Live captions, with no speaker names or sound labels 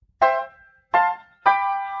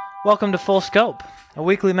Welcome to Full Scope, a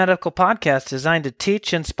weekly medical podcast designed to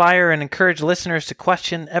teach, inspire, and encourage listeners to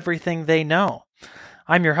question everything they know.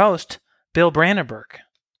 I'm your host, Bill Brandenburg.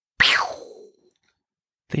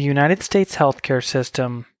 The United States healthcare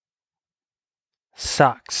system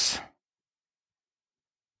sucks.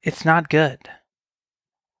 It's not good.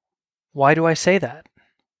 Why do I say that?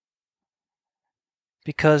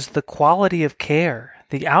 Because the quality of care,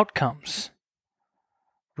 the outcomes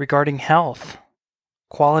regarding health,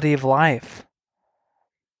 quality of life,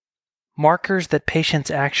 markers that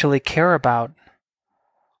patients actually care about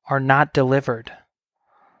are not delivered.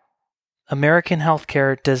 American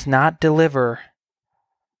healthcare does not deliver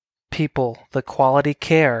people the quality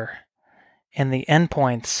care and the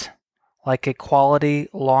endpoints like a quality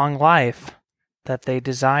long life that they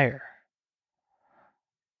desire.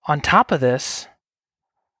 On top of this,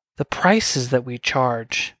 the prices that we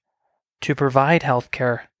charge to provide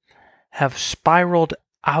healthcare have spiraled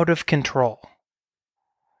out of control.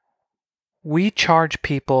 We charge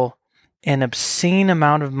people an obscene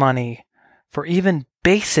amount of money for even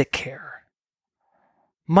basic care,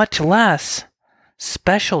 much less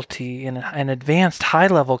specialty and advanced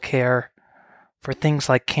high-level care for things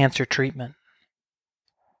like cancer treatment.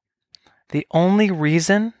 The only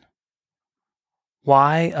reason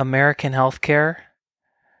why American healthcare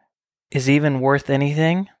is even worth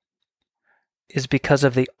anything is because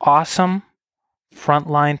of the awesome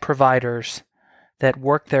frontline providers that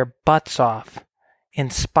work their butts off in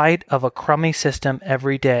spite of a crummy system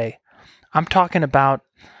every day. I'm talking about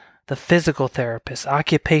the physical therapists,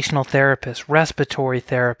 occupational therapists, respiratory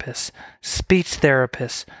therapists, speech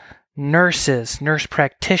therapists, nurses, nurse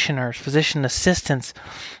practitioners, physician assistants,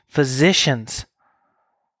 physicians,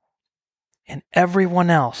 and everyone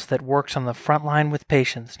else that works on the front line with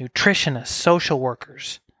patients, nutritionists, social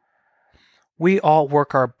workers. We all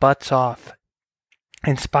work our butts off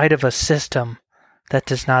in spite of a system that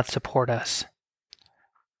does not support us.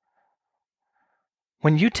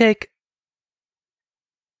 When you take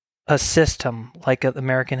a system like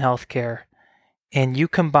American healthcare and you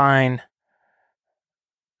combine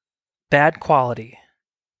bad quality,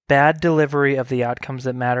 bad delivery of the outcomes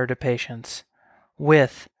that matter to patients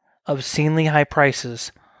with obscenely high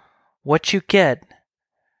prices, what you get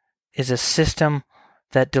is a system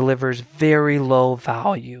that delivers very low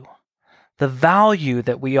value. The value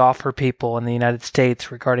that we offer people in the United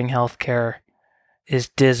States regarding healthcare is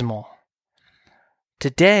dismal.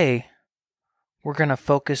 Today, we're going to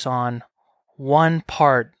focus on one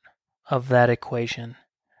part of that equation,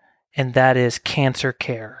 and that is cancer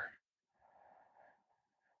care.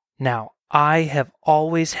 Now, I have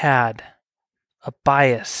always had a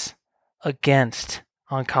bias against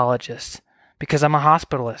oncologists because I'm a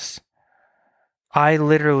hospitalist. I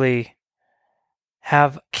literally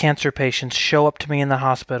have cancer patients show up to me in the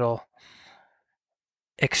hospital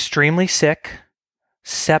extremely sick,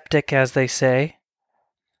 septic as they say,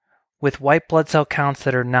 with white blood cell counts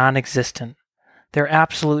that are non-existent. Their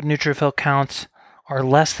absolute neutrophil counts are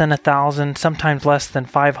less than 1,000, sometimes less than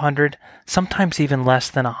 500, sometimes even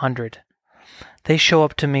less than 100. They show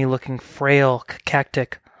up to me looking frail,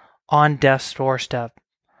 cachectic, on death's doorstep,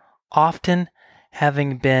 often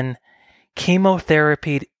having been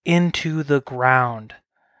chemotherapied into the ground,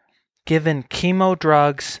 given chemo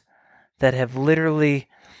drugs that have literally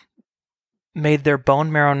made their bone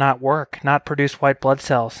marrow not work, not produce white blood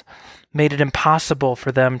cells, made it impossible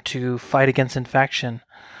for them to fight against infection,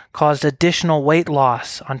 caused additional weight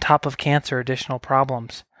loss on top of cancer, additional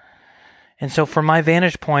problems. And so from my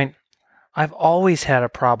vantage point, I've always had a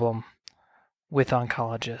problem with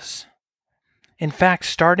oncologists. In fact,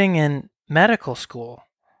 starting in medical school,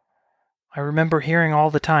 I remember hearing all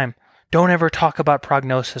the time, don't ever talk about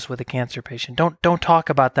prognosis with a cancer patient. Don't talk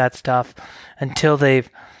about that stuff until they've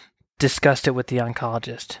discussed it with the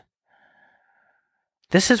oncologist.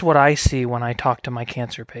 This is what I see when I talk to my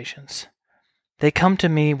cancer patients. They come to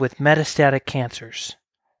me with metastatic cancers.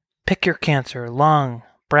 Pick your cancer, lung,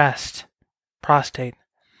 breast, prostate.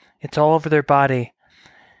 It's all over their body.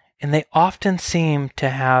 And they often seem to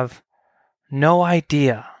have no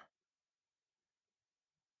idea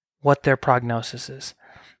what their prognosis is.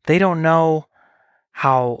 They don't know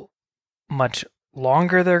how much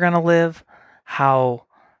longer they're going to live, how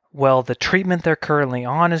well the treatment they're currently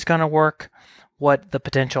on is going to work, what the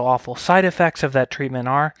potential awful side effects of that treatment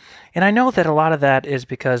are. And I know that a lot of that is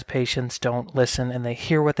because patients don't listen and they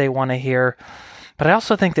hear what they want to hear. But I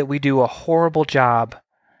also think that we do a horrible job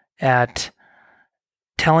at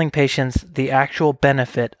telling patients the actual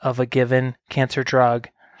benefit of a given cancer drug.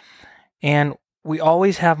 And we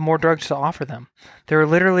always have more drugs to offer them. There are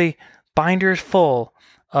literally binders full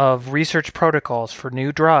of research protocols for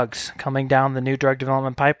new drugs coming down the new drug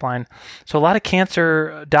development pipeline. So a lot of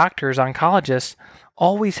cancer doctors, oncologists,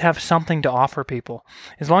 always have something to offer people.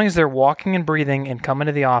 As long as they're walking and breathing and coming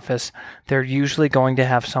to the office, they're usually going to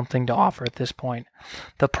have something to offer at this point.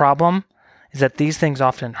 The problem is that these things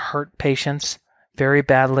often hurt patients very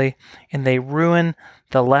badly, and they ruin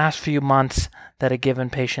the last few months that a given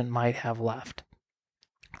patient might have left.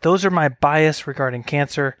 Those are my bias regarding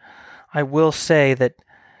cancer. I will say that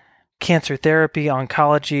cancer therapy,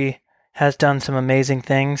 oncology has done some amazing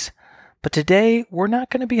things, but today we're not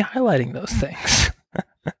going to be highlighting those things.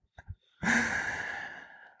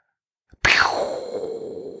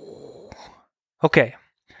 Okay,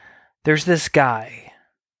 there's this guy.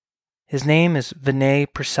 His name is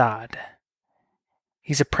Vinay Prasad.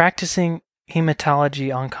 He's a practicing hematology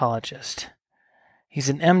oncologist. He's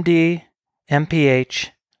an MD, MPH,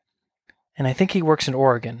 and I think he works in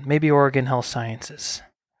Oregon, maybe Oregon Health Sciences.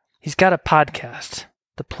 He's got a podcast,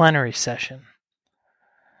 The Plenary Session.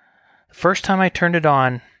 The first time I turned it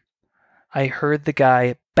on, I heard the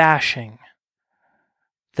guy bashing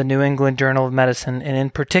the New England Journal of Medicine, and in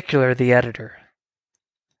particular the editor,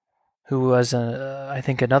 who was, I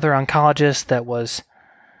think, another oncologist that was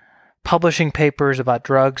publishing papers about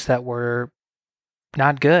drugs that were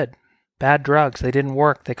not good, bad drugs. They didn't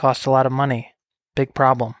work. They cost a lot of money. Big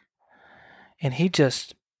problem. And he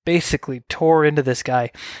just basically tore into this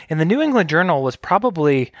guy. And the New England Journal was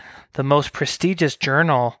probably the most prestigious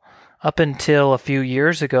journal up until a few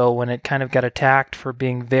years ago when it kind of got attacked for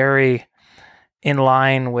being very in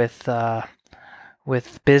line with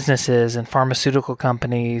businesses and pharmaceutical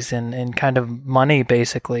companies and kind of money,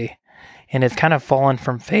 basically. And it's kind of fallen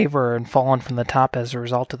from favor and fallen from the top as a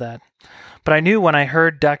result of that. But I knew when I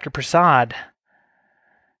heard Dr. Prasad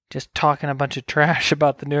just talking a bunch of trash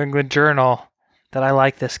about the New England Journal that I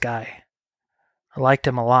liked this guy. I liked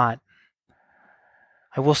him a lot.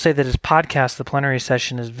 I will say that his podcast, The Plenary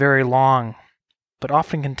Session, is very long, but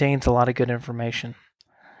often contains a lot of good information.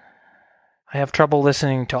 I have trouble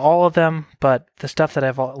listening to all of them, but the stuff that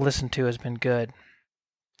I've listened to has been good.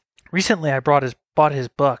 Recently, I bought his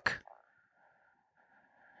book.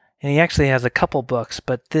 And he actually has a couple books,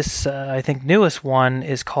 but this, I think, newest one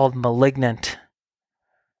is called Malignant.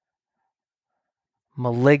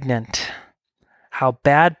 Malignant. How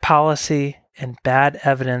bad policy and bad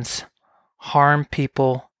evidence harm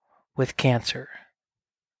people with cancer.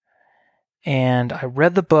 And I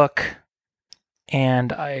read the book,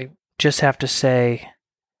 and I just have to say,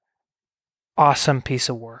 awesome piece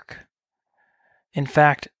of work. In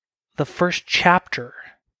fact, the first chapter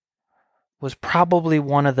was probably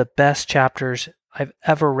one of the best chapters I've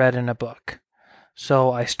ever read in a book.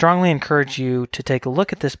 So I strongly encourage you to take a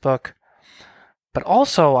look at this book. But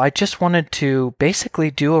also, I just wanted to basically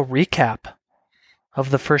do a recap of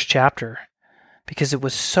the first chapter because it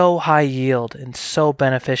was so high yield and so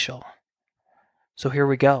beneficial. So here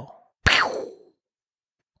we go.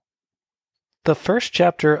 The first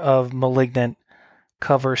chapter of Malignant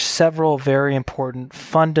covers several very important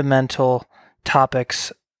fundamental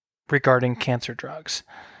topics regarding cancer drugs.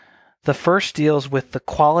 The first deals with the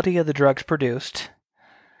quality of the drugs produced.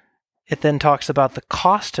 It then talks about the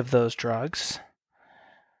cost of those drugs.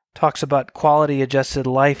 Talks about quality adjusted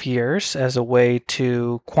life years as a way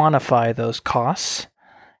to quantify those costs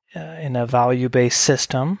in a value-based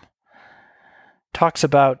system. Talks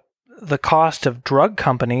about the cost of drug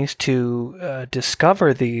companies to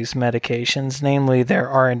discover these medications, namely their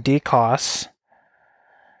R&D costs.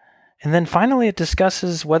 And then finally, it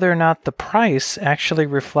discusses whether or not the price actually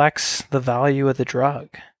reflects the value of the drug.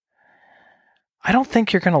 I don't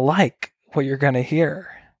think you're going to like what you're going to hear.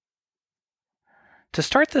 To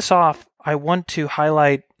start this off, I want to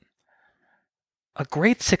highlight a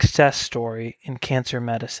great success story in cancer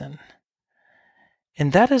medicine.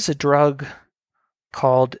 And that is a drug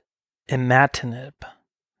called imatinib.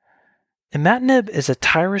 Imatinib is a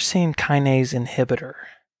tyrosine kinase inhibitor.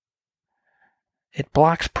 It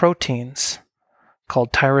blocks proteins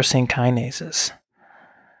called tyrosine kinases.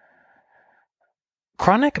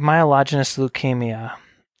 Chronic myelogenous leukemia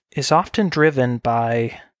is often driven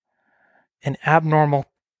by an abnormal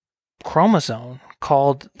chromosome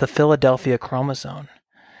called the Philadelphia chromosome.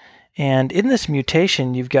 And in this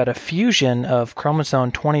mutation, you've got a fusion of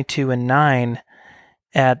chromosome 22 and 9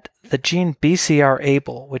 at the gene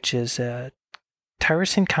BCR-ABL, which is a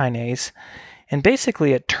tyrosine kinase. And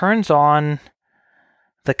basically, it turns on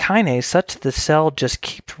the kinase such that the cell just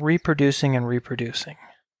keeps reproducing and reproducing.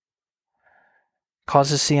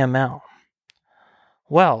 Causes CML.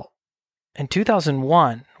 Well, in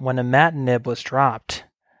 2001, when imatinib was dropped,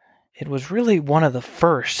 it was really one of the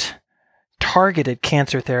first targeted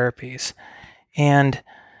cancer therapies. And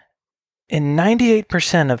in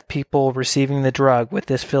 98% of people receiving the drug with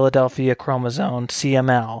this Philadelphia chromosome,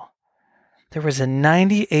 CML, there was a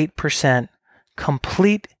 98%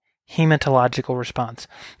 complete hematological response.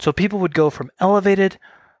 So people would go from elevated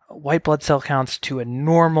white blood cell counts to a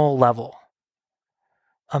normal level.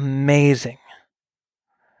 Amazing.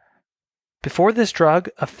 Before this drug,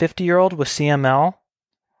 a 50-year-old with CML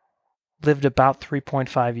lived about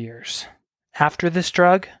 3.5 years. After this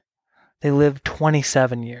drug, they lived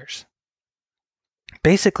 27 years.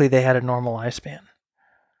 Basically, they had a normal lifespan.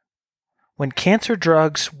 When cancer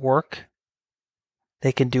drugs work,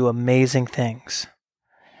 they can do amazing things.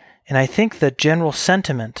 And I think the general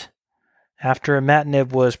sentiment after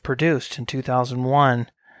imatinib was produced in 2001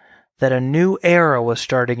 that a new era was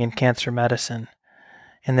starting in cancer medicine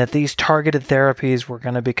and that these targeted therapies were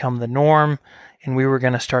going to become the norm and we were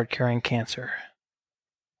going to start curing cancer.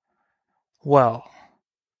 Well,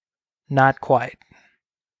 not quite.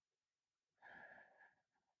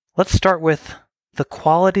 Let's start with the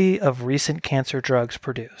quality of recent cancer drugs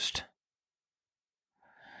produced.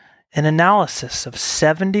 An analysis of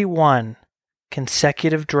 71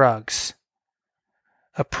 consecutive drugs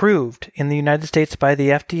approved in the United States by the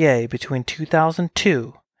FDA between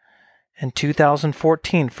 2002 and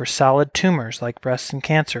 2014 for solid tumors like breast and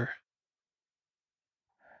cancer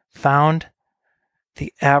found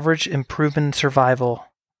the average improvement in survival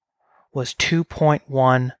was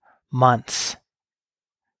 2.1 months.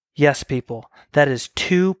 Yes, people, that is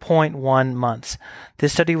 2.1 months.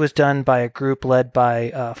 This study was done by a group led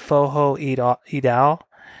by Foho et al.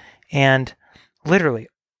 And literally,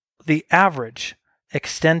 the average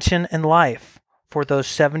extension in life for those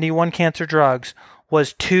 71 cancer drugs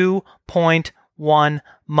was 2.1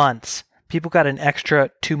 months. People got an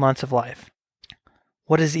extra 2 months of life.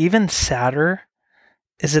 What is even sadder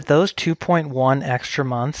is that those 2.1 extra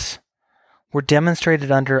months were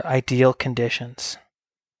demonstrated under ideal conditions.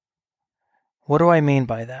 What do I mean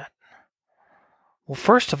by that? Well,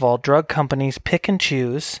 first of all, drug companies pick and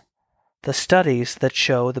choose the studies that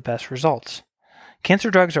show the best results.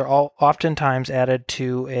 Cancer drugs are oftentimes added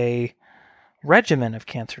to a regimen of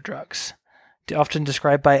cancer drugs, often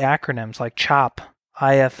described by acronyms like CHOP,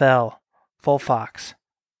 IFL, FOLFOX.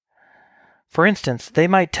 For instance, they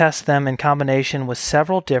might test them in combination with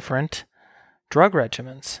several different drug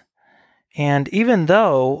regimens. And even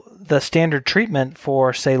though the standard treatment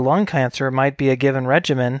for, say, lung cancer might be a given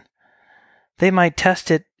regimen, they might test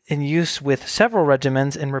it in use with several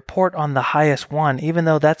regimens and report on the highest one, even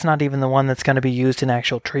though that's not even the one that's going to be used in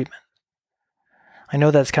actual treatment. I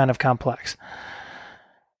know that's kind of complex.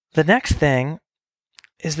 The next thing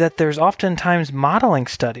is that there's oftentimes modeling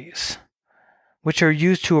studies which are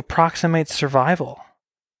used to approximate survival.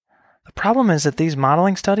 The problem is that these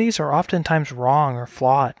modeling studies are oftentimes wrong or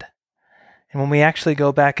flawed. And when we actually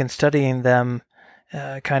go back and studying them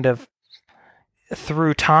kind of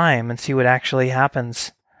through time and see what actually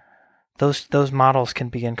happens, those models can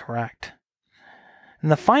be incorrect.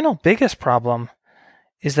 And the final biggest problem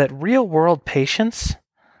is that real-world patients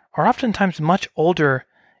are oftentimes much older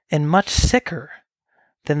and much sicker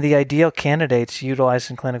than the ideal candidates utilized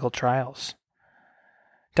in clinical trials.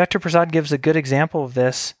 Dr. Prasad gives a good example of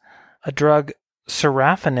this, a drug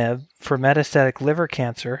sorafenib for metastatic liver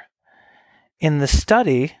cancer. In the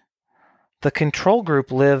study, the control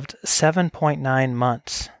group lived 7.9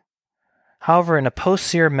 months. However, in a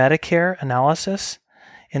post-SEER Medicare analysis,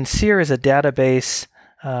 and SEER is a database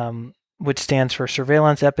which stands for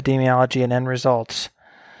Surveillance, Epidemiology, and End Results,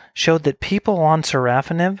 showed that people on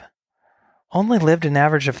sorafenib only lived an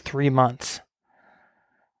average of 3 months.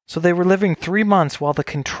 So they were living 3 months while the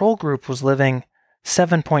control group was living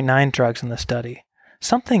 7.9 drugs in the study.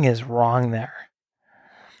 Something is wrong there.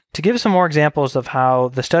 To give some more examples of how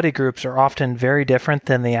the study groups are often very different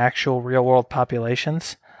than the actual real-world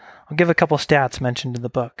populations, I'll give a couple stats mentioned in the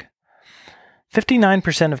book.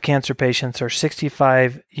 59% of cancer patients are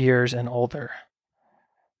 65 years and older,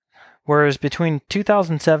 whereas between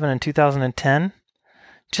 2007 and 2010,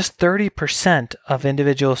 just 30% of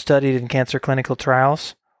individuals studied in cancer clinical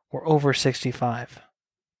trials were over 65.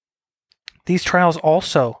 These trials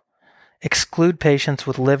also exclude patients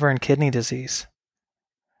with liver and kidney disease.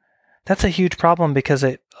 That's a huge problem because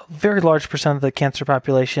a very large percent of the cancer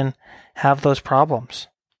population have those problems.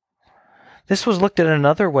 This was looked at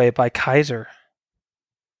another way by Kaiser.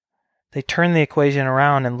 They turned the equation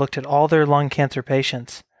around and looked at all their lung cancer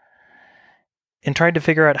patients and tried to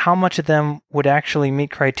figure out how much of them would actually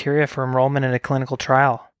meet criteria for enrollment in a clinical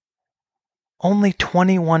trial. Only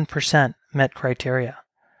 21% met criteria.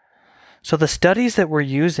 So the studies that we're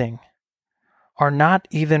using are not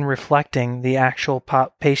even reflecting the actual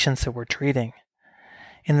patients that we're treating.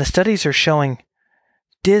 And the studies are showing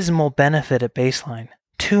dismal benefit at baseline,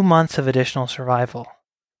 2 months of additional survival.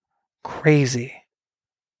 Crazy.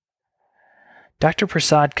 Dr.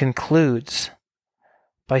 Prasad concludes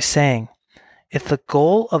by saying, if the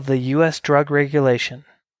goal of the U.S. drug regulation,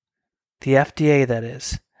 the FDA that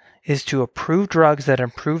is to approve drugs that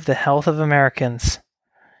improve the health of Americans,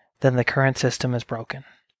 then the current system is broken.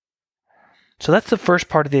 So that's the first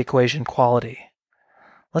part of the equation, quality.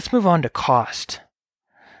 Let's move on to cost.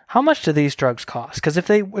 How much do these drugs cost? Because if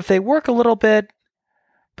they work a little bit,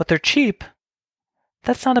 but they're cheap,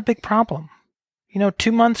 that's not a big problem.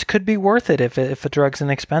 2 months could be worth it if a drug's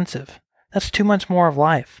inexpensive. That's 2 months more of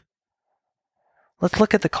life. Let's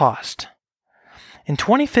look at the cost. In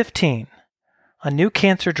 2015, a new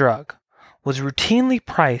cancer drug was routinely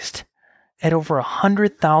priced at over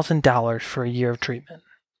 $100,000 for a year of treatment.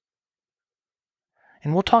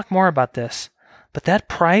 And we'll talk more about this, but that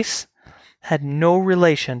price had no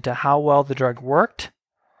relation to how well the drug worked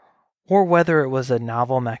or whether it was a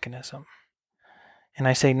novel mechanism. And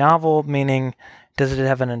I say novel meaning, does it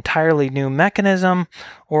have an entirely new mechanism,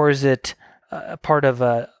 or is it part of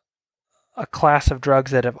a class of drugs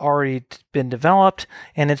that have already been developed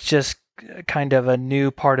and it's just kind of a new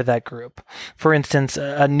part of that group? For instance,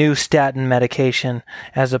 a new statin medication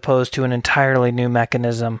as opposed to an entirely new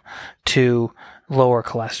mechanism to lower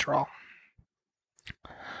cholesterol.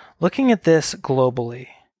 Looking at this globally,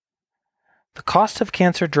 the cost of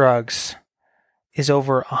cancer drugs is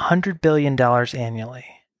over $100 billion annually.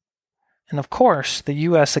 And of course, the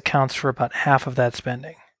U.S. accounts for about half of that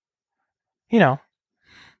spending.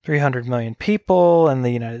 300 million people in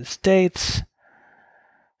the United States,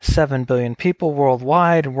 7 billion people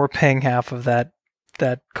worldwide, and we're paying half of that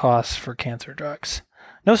cost for cancer drugs.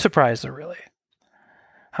 No surprise there, really.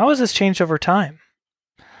 How has this changed over time?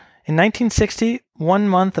 In 1960, 1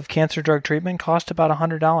 month of cancer drug treatment cost about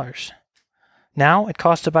 $100. Now it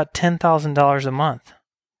costs about $10,000 a month.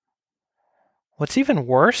 What's even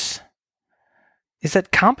worse is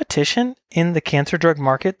that competition in the cancer drug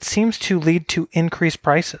market seems to lead to increased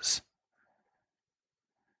prices.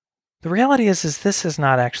 The reality is this is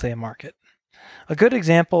not actually a market. A good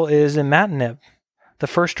example is imatinib, the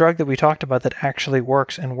first drug that we talked about that actually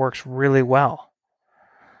works and works really well.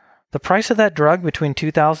 The price of that drug between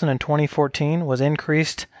 2000 and 2014 was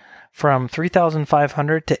increased from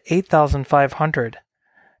 $3,500 to $8,500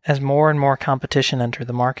 as more and more competition entered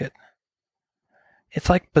the market. It's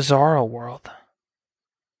like bizarro world.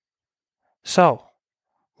 So,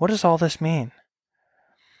 what does all this mean?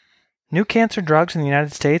 New cancer drugs in the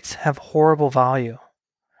United States have horrible value.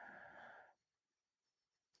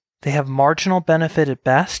 They have marginal benefit at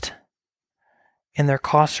best, and their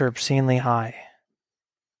costs are obscenely high.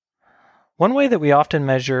 One way that we often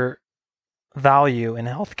measure value in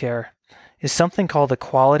healthcare is something called the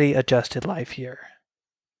quality adjusted life year.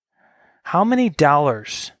 How many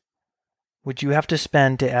dollars would you have to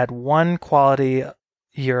spend to add one quality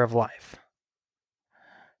year of life?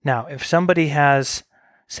 Now, if somebody has,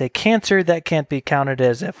 say, cancer, that can't be counted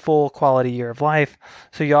as a full quality year of life,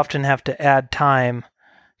 so you often have to add time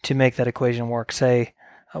to make that equation work. Say,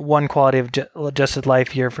 one quality of adjusted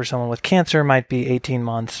life year for someone with cancer might be 18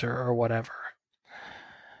 months or whatever.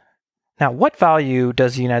 Now, what value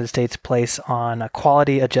does the United States place on a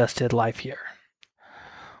quality adjusted life year?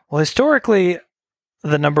 Well, historically,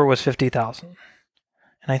 the number was 50,000.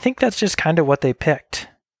 And I think that's just kind of what they picked.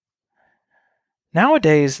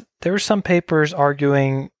 Nowadays, there are some papers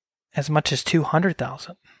arguing as much as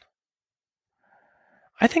 200,000.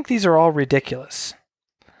 I think these are all ridiculous.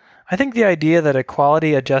 I think the idea that a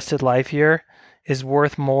quality adjusted life year is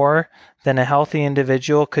worth more than a healthy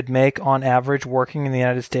individual could make on average working in the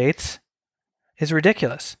United States is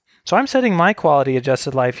ridiculous. So I'm setting my quality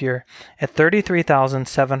adjusted life year at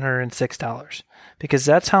 $33,706 because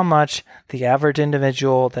that's how much the average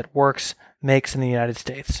individual that works makes in the United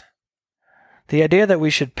States. The idea that we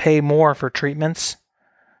should pay more for treatments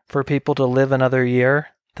for people to live another year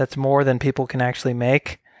that's more than people can actually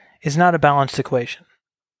make is not a balanced equation.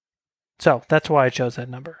 So that's why I chose that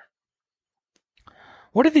number.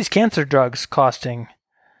 What are these cancer drugs costing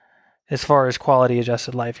as far as quality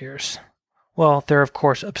adjusted life years? Well, they're of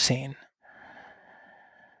course obscene.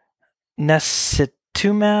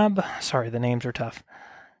 Necitumab, sorry, the names are tough.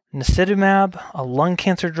 Necitumab, a lung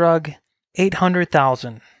cancer drug,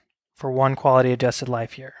 $800,000 for one quality adjusted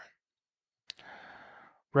life year.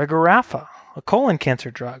 Regorapha, a colon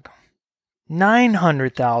cancer drug,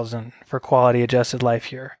 $900,000 for quality adjusted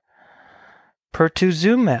life year.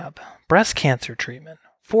 Pertuzumab, breast cancer treatment,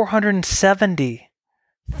 $470,000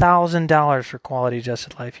 $1,000 for quality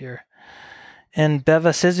adjusted life year. And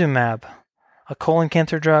bevacizumab, a colon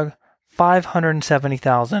cancer drug,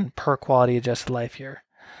 $570,000 per quality adjusted life year.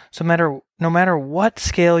 So no matter what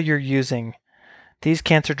scale you're using, these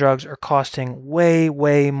cancer drugs are costing way,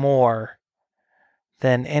 way more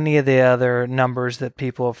than any of the other numbers that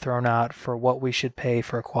people have thrown out for what we should pay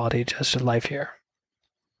for a quality adjusted life year.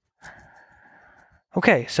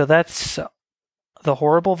 Okay, so that's the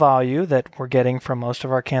horrible value that we're getting from most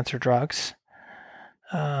of our cancer drugs.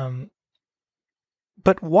 But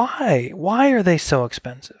why? Why are they so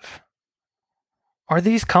expensive? Are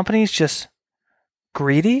these companies just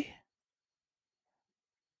greedy?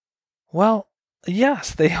 Well,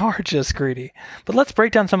 yes, they are just greedy. But let's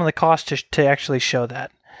break down some of the costs to actually show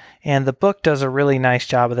that. And the book does a really nice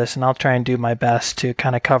job of this, and I'll try and do my best to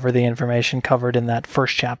kind of cover the information covered in that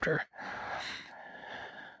first chapter.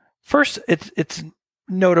 First, it's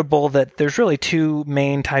notable that there's really two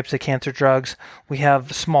main types of cancer drugs. We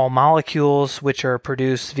have small molecules, which are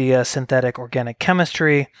produced via synthetic organic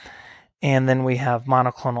chemistry, and then we have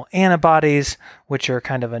monoclonal antibodies, which are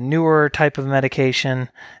kind of a newer type of medication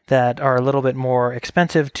that are a little bit more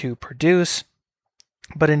expensive to produce.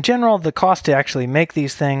 But in general, the cost to actually make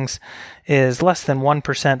these things is less than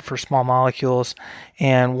 1% for small molecules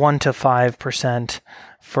and 1 to 5%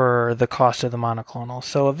 for the cost of the monoclonal.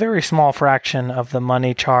 So a very small fraction of the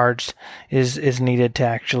money charged is needed to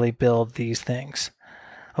actually build these things.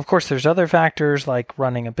 Of course, there's other factors like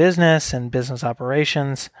running a business and business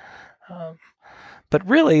operations. But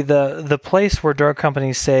really, the place where drug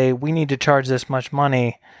companies say we need to charge this much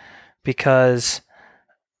money because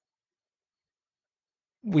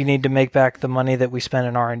we need to make back the money that we spend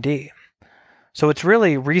in R&D. So it's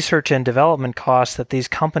really research and development costs that these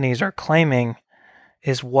companies are claiming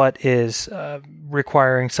is what is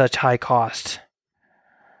requiring such high cost.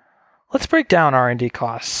 Let's break down R&D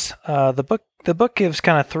costs. The book gives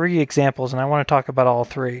kind of 3 examples, and I want to talk about all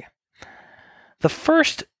 3. The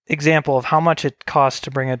first example of how much it costs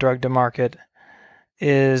to bring a drug to market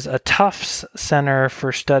is a Tufts Center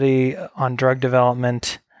for Study on Drug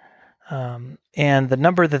Development, and the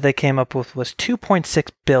number that they came up with was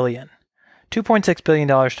 $2.6 billion. $2.6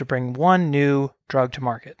 billion to bring one new drug to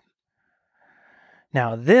market.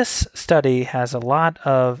 Now, this study has a lot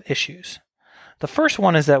of issues. The first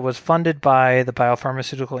one is that it was funded by the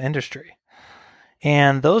biopharmaceutical industry.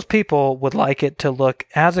 And those people would like it to look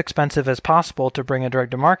as expensive as possible to bring a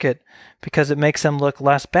drug to market because it makes them look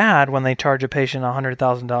less bad when they charge a patient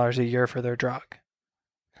 $100,000 a year for their drug.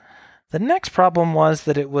 The next problem was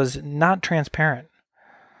that it was not transparent.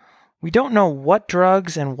 We don't know what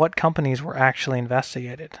drugs and what companies were actually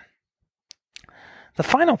investigated. The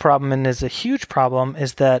final problem, and is a huge problem,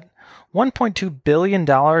 is that $1.2 billion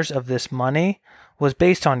of this money was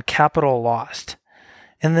based on capital lost.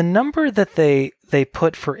 And the number that they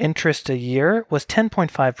put for interest a year was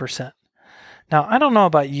 10.5%. Now, I don't know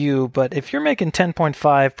about you, but if you're making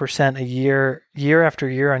 10.5% a year after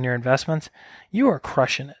year on your investments, you are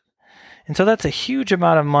crushing it. And so that's a huge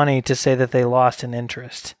amount of money to say that they lost in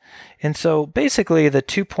interest. And so basically the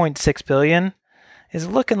 $2.6 billion is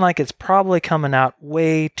looking like it's probably coming out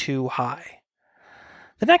way too high.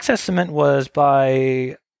 The next estimate was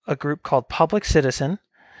by a group called Public Citizen.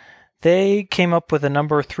 They came up with a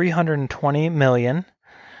number 320 million.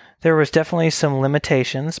 There was definitely some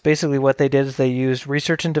limitations. Basically what they did is they used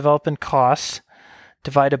research and development costs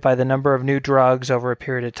divided by the number of new drugs over a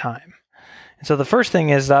period of time. And so the first thing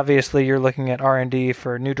is obviously you're looking at R&D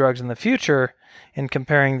for new drugs in the future and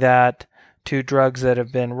comparing that to drugs that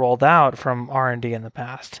have been rolled out from R&D in the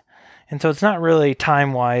past. And so it's not really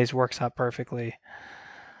time-wise works out perfectly.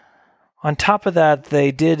 On top of that,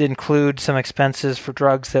 they did include some expenses for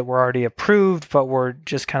drugs that were already approved, but were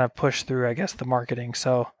just kind of pushed through, I guess, the marketing.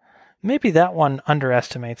 So maybe that one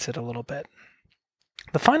underestimates it a little bit.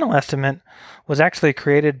 The final estimate was actually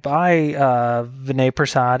created by Vinay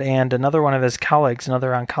Prasad and another one of his colleagues,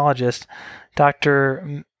 another oncologist,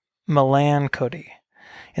 Dr. Milan Koti.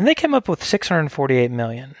 And they came up with $648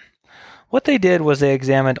 million. What they did was they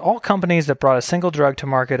examined all companies that brought a single drug to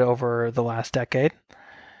market over the last decade.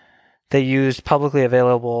 They used publicly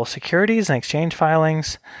available securities and exchange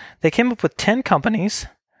filings. They came up with 10 companies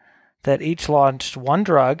that each launched one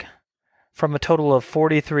drug from a total of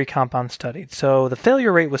 43 compounds studied. So the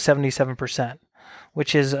failure rate was 77%,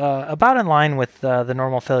 which is about in line with the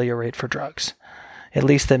normal failure rate for drugs, at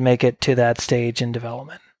least that make it to that stage in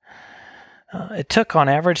development. It took on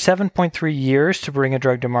average 7.3 years to bring a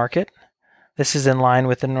drug to market. This is in line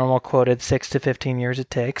with the normal quoted 6 to 15 years it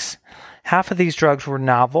takes. Half of these drugs were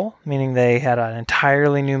novel, meaning they had an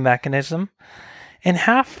entirely new mechanism. and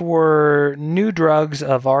half were new drugs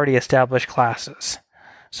of already established classes,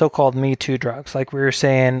 so-called Me Too drugs, like we were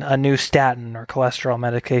saying, a new statin or cholesterol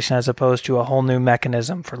medication as opposed to a whole new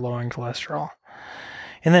mechanism for lowering cholesterol.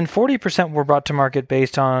 And then 40% were brought to market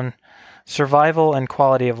based on survival and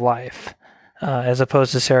quality of life, as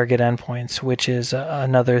opposed to surrogate endpoints, which is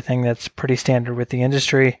another thing that's pretty standard with the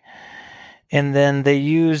industry. And then they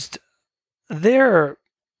used their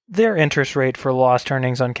interest rate for lost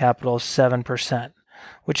earnings on capital is 7%,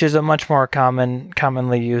 which is a much more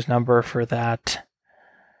commonly used number for that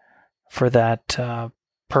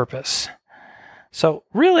purpose. So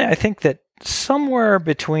really, I think that somewhere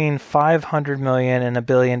between $500 million and $1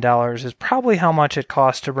 billion is probably how much it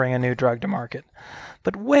costs to bring a new drug to market,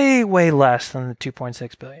 but way, way less than the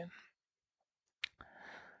 $2.6 billion.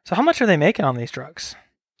 So how much are they making on these drugs?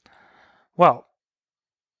 Well,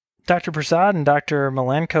 Dr. Prasad and Dr.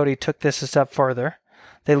 Milankody took this a step further.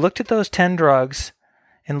 They looked at those 10 drugs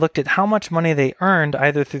and looked at how much money they earned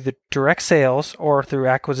either through the direct sales or through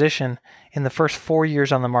acquisition in the first 4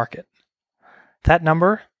 years on the market. That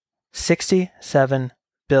number, $67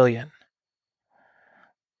 billion.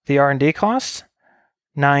 The R&D costs,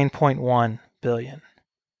 $9.1 billion.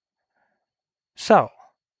 So,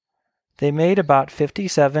 they made about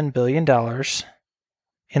 $57 billion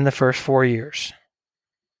in the first 4 years.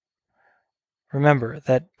 Remember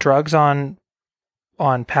that drugs on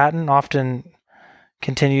patent often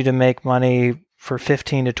continue to make money for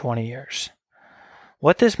 15 to 20 years.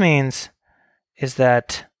 What this means is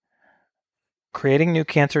that creating new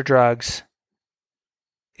cancer drugs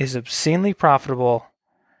is obscenely profitable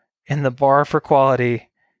and the bar for quality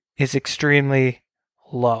is extremely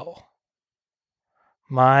low.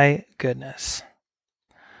 My goodness.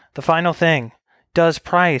 The final thing, does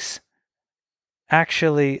price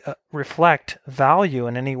actually reflect value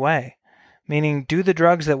in any way? Meaning, do the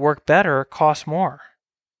drugs that work better cost more?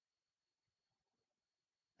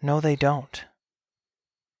 No, they don't.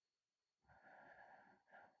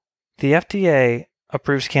 The FDA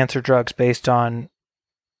approves cancer drugs based on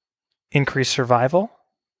increased survival,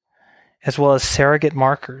 as well as surrogate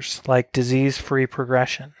markers like disease-free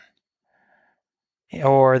progression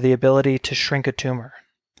or the ability to shrink a tumor.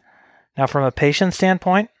 Now, from a patient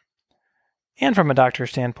standpoint and from a doctor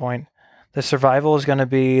standpoint, the survival is going to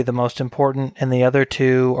be the most important, and the other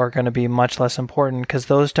two are going to be much less important because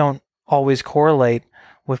those don't always correlate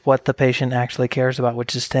with what the patient actually cares about,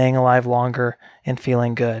 which is staying alive longer and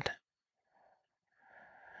feeling good.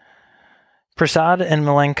 Prasad and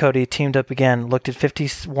Milankody teamed up again, looked at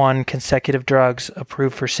 51 consecutive drugs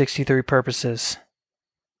approved for 63 purposes.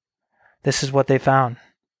 This is what they found.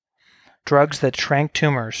 Drugs that shrank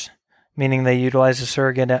tumors, meaning they utilized a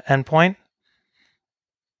surrogate endpoint,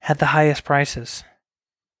 had the highest prices.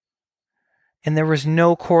 And there was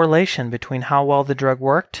no correlation between how well the drug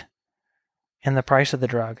worked and the price of the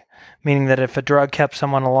drug, meaning that if a drug kept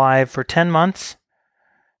someone alive for 10 months,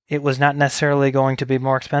 it was not necessarily going to be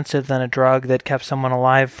more expensive than a drug that kept someone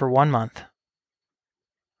alive for 1 month.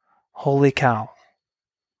 Holy cow.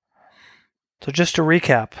 So just to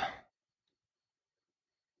recap,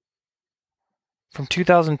 from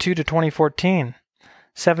 2002 to 2014,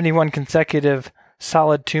 71 consecutive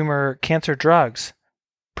solid tumor cancer drugs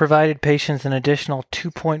provided patients an additional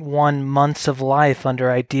 2.1 months of life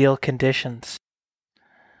under ideal conditions.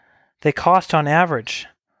 They cost on average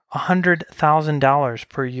 $100,000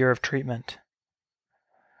 per year of treatment.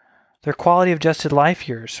 Their quality of adjusted life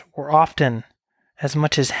years were often as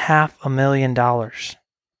much as $500,000.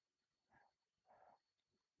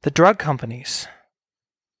 The drug companies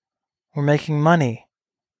were making money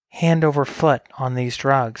hand over foot on these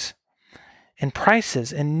drugs, and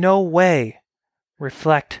prices in no way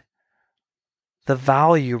reflect the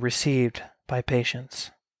value received by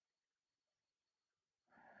patients.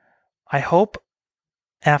 I hope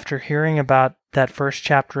after hearing about that first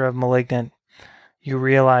chapter of Malignant, you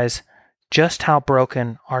realize just how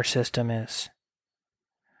broken our system is,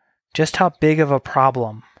 just how big of a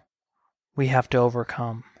problem we have to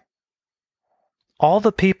overcome. All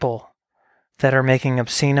the people that are making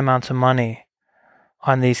obscene amounts of money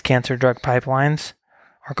on these cancer drug pipelines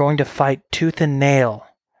are going to fight tooth and nail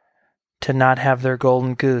to not have their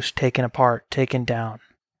golden goose taken apart, taken down.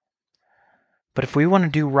 But if we want to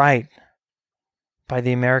do right by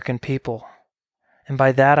the American people, and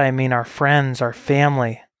by that I mean our friends, our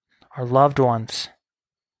family, our loved ones,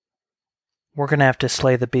 we're going to have to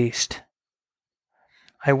slay the beast.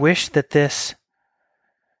 I wish that this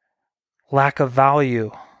lack of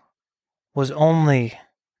value was only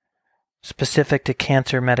specific to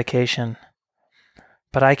cancer medication.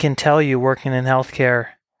 But I can tell you, working in healthcare,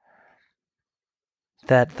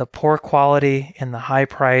 that the poor quality and the high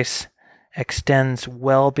price extends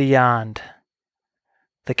well beyond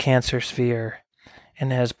the cancer sphere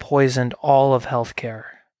and has poisoned all of healthcare.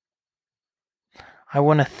 I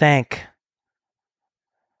want to thank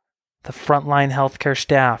the frontline healthcare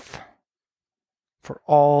staff for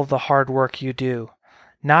all the hard work you do.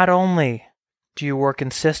 Not only do you work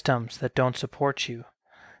in systems that don't support you,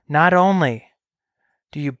 not only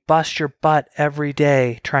do you bust your butt every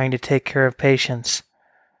day trying to take care of patients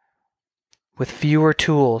with fewer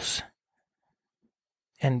tools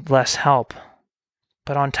and less help,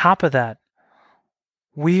 but on top of that,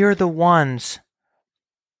 we are the ones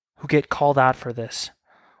who get called out for this.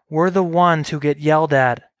 We're the ones who get yelled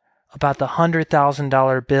at about the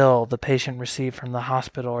 $100,000 bill the patient received from the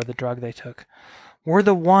hospital or the drug they took. We're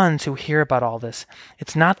the ones who hear about all this.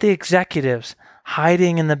 It's not the executives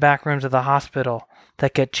hiding in the back rooms of the hospital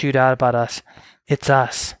that get chewed out about us. It's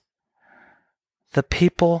us. The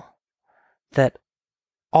people that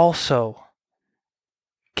also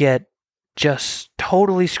get just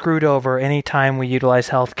totally screwed over any time we utilize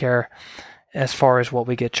healthcare as far as what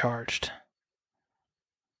we get charged.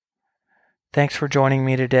 Thanks for joining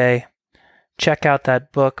me today. Check out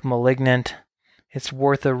that book, Malignant. It's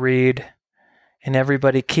worth a read. And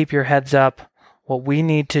everybody, keep your heads up. What we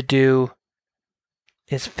need to do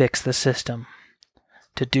is fix the system.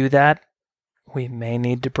 To do that, we may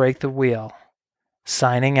need to break the wheel.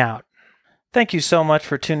 Signing out. Thank you so much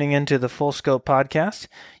for tuning into the Full Scope podcast.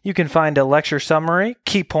 You can find a lecture summary,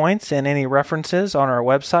 key points, and any references on our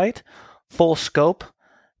website,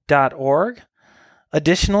 fullscope.org.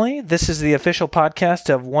 Additionally, this is the official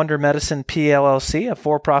podcast of Wonder Medicine PLLC, a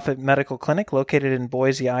for-profit medical clinic located in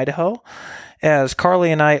Boise, Idaho. As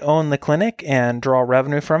Carly and I own the clinic and draw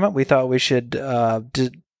revenue from it, we thought we should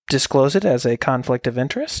disclose it as a conflict of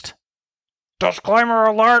interest. Disclaimer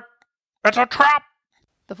alert! It's a trap!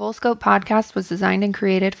 The Full Scope podcast was designed and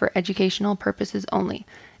created for educational purposes only.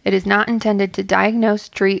 It is not intended to diagnose,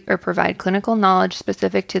 treat, or provide clinical knowledge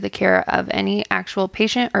specific to the care of any actual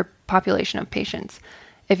patient or population of patients.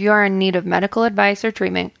 If you are in need of medical advice or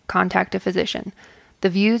treatment, contact a physician. The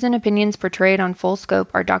views and opinions portrayed on Full Scope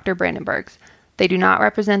are Dr. Brandenburg's. They do not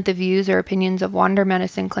represent the views or opinions of Wonder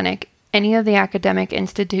Medicine Clinic, any of the academic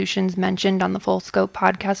institutions mentioned on the Full Scope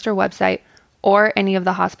podcast or website, or any of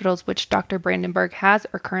the hospitals which Dr. Brandenburg has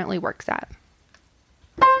or currently works at.